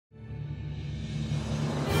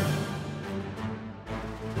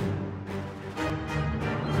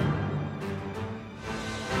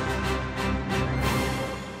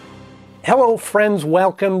Hello friends,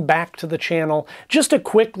 welcome back to the channel. Just a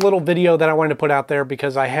quick little video that I wanted to put out there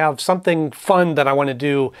because I have something fun that I want to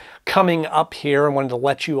do coming up here. I wanted to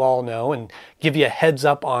let you all know and give you a heads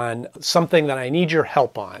up on something that I need your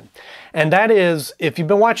help on. And that is, if you've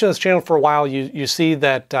been watching this channel for a while, you see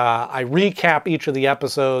that I recap each of the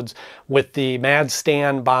episodes with the Mad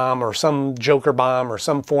Stan bomb or some Joker bomb or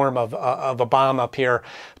some form of a bomb up here,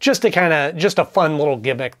 just a fun little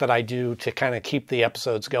gimmick that I do to kind of keep the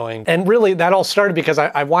episodes going. And really that all started because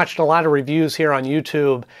I watched a lot of reviews here on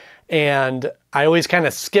YouTube, and I always kind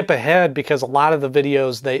of skip ahead because a lot of the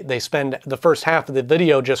videos, they spend the first half of the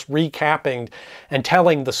video just recapping and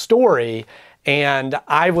telling the story. And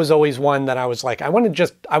I was always one that I was like, I want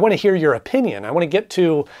to hear your opinion. I want to get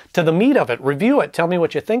to the meat of it, review it, tell me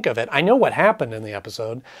what you think of it. I know what happened in the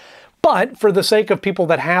episode, but for the sake of people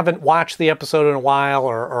that haven't watched the episode in a while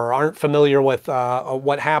or aren't familiar with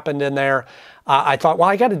what happened in there, I thought, well,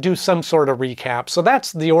 I got to do some sort of recap. So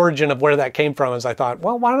that's the origin of where that came from, is I thought,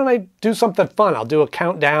 well, why don't I do something fun? I'll do a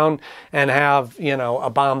countdown and have, a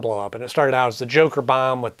bomb blow up. And it started out as the Joker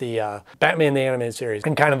bomb with the Batman the Animated Series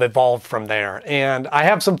and kind of evolved from there. And I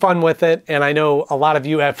have some fun with it. And I know a lot of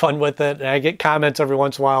you have fun with it. And I get comments every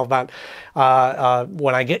once in a while about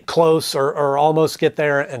when I get close or almost get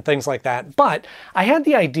there and things like that. But I had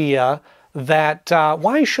the idea that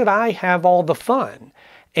why should I have all the fun?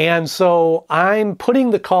 And so I'm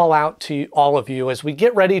putting the call out to all of you as we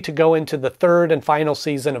get ready to go into the third and final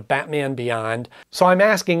season of Batman Beyond. So I'm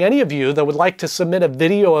asking any of you that would like to submit a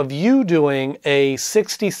video of you doing a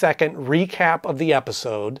 60-second recap of the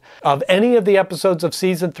episode, of any of the episodes of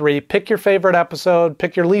season 3. Pick your favorite episode,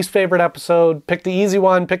 pick your least favorite episode, pick the easy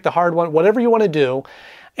one, pick the hard one, whatever you want to do.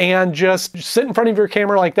 And just sit in front of your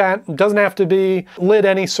camera like that. It doesn't have to be lit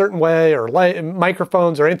any certain way or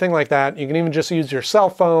microphones or anything like that. You can even just use your cell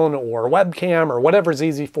phone or webcam or whatever's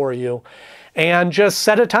easy for you. And just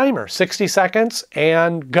set a timer, 60 seconds,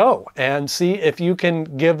 and go. And see if you can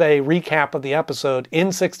give a recap of the episode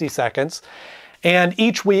in 60 seconds. And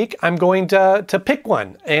each week I'm going to pick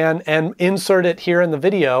one and insert it here in the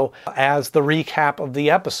video as the recap of the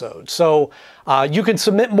episode. So you can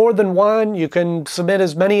submit more than one. You can submit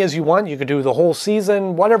as many as you want. You could do the whole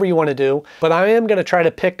season, whatever you want to do. But I am going to try to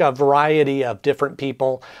pick a variety of different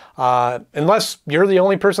people, unless you're the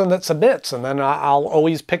only person that submits, and then I'll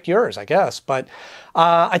always pick yours, I guess. But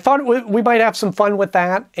I thought we might have some fun with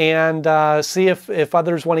that and see if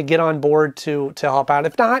others want to get on board to help out.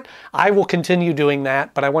 If not, I will continue doing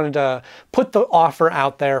that, but I wanted to put the offer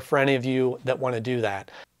out there for any of you that want to do that.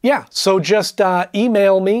 Yeah, so just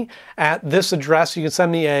email me at this address. You can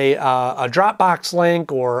send me a Dropbox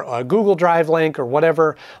link or a Google Drive link or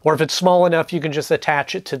whatever. Or if it's small enough, you can just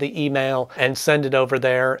attach it to the email and send it over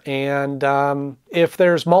there. And if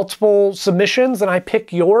there's multiple submissions and I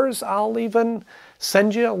pick yours, I'll even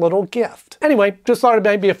send you a little gift. Anyway, just thought it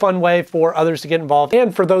might be a fun way for others to get involved.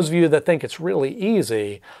 And for those of you that think it's really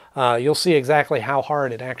easy, you'll see exactly how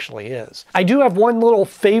hard it actually is. I do have one little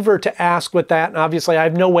favor to ask with that, and obviously I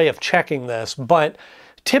have no way of checking this, but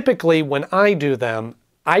typically when I do them,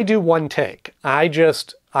 I do one take.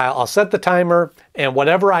 I'll set the timer, and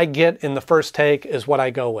whatever I get in the first take is what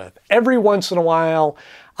I go with. Every once in a while,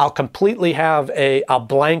 I'll completely I'll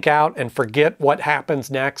blank out and forget what happens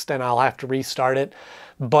next, and I'll have to restart it.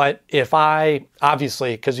 But if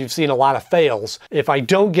obviously, because you've seen a lot of fails, if I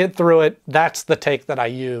don't get through it, that's the take that I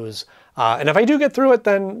use. And if I do get through it,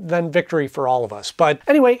 then victory for all of us. But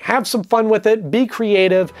anyway, have some fun with it, be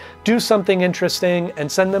creative, do something interesting,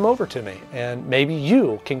 and send them over to me. And maybe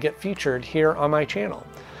you can get featured here on my channel.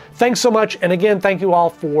 Thanks so much. And again, thank you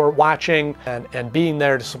all for watching and being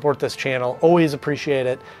there to support this channel. Always appreciate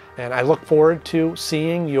it. And I look forward to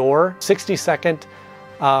seeing your 60-second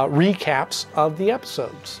recaps of the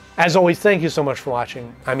episodes. As always, thank you so much for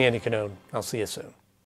watching. I'm Andy Knode. I'll see you soon.